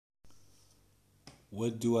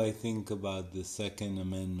What do I think about the Second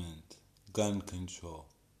Amendment, gun control?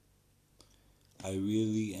 I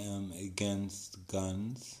really am against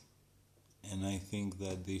guns, and I think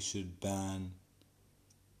that they should ban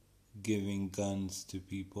giving guns to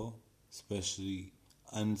people, especially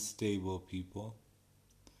unstable people.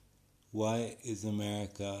 Why is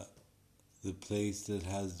America the place that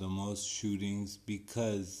has the most shootings?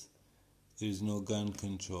 Because there's no gun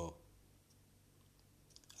control.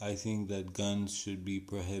 I think that guns should be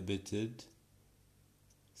prohibited,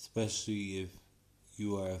 especially if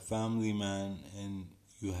you are a family man and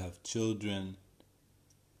you have children.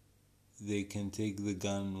 They can take the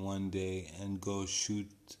gun one day and go shoot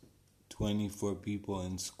 24 people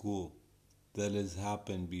in school. That has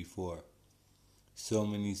happened before. So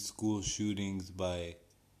many school shootings by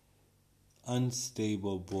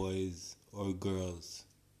unstable boys or girls.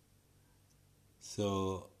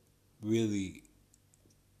 So really,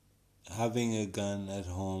 having a gun at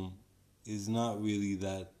home is not really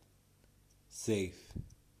that safe.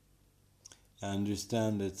 I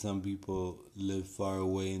understand that some people live far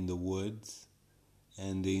away in the woods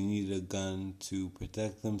and they need a gun to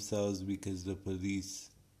protect themselves because the police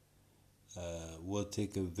will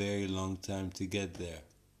take a very long time to get there.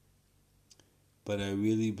 But I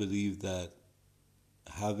really believe that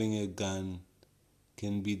having a gun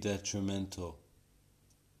can be detrimental.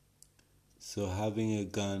 So having a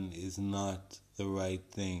gun is not the right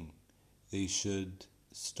thing. They should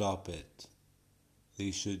stop it. They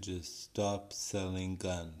should just stop selling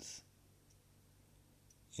guns.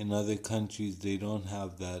 In other countries, they don't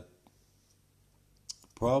have that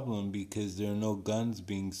problem because there are no guns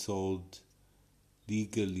being sold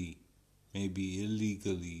legally. Maybe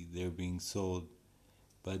illegally they're being sold,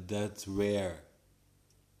 but that's rare.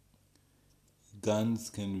 Guns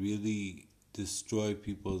can really destroy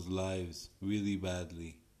people's lives really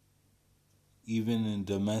badly. Even in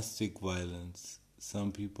domestic violence,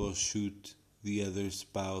 some people shoot the other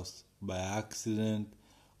spouse by accident,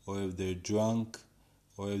 or if they're drunk,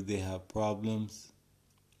 or if they have problems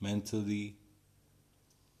mentally.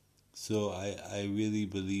 So I really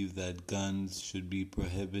believe that guns should be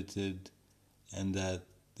prohibited and that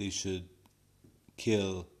they should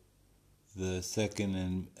kill the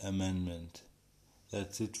Second Amendment.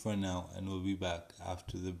 That's it for now, and we'll be back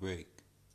after the break.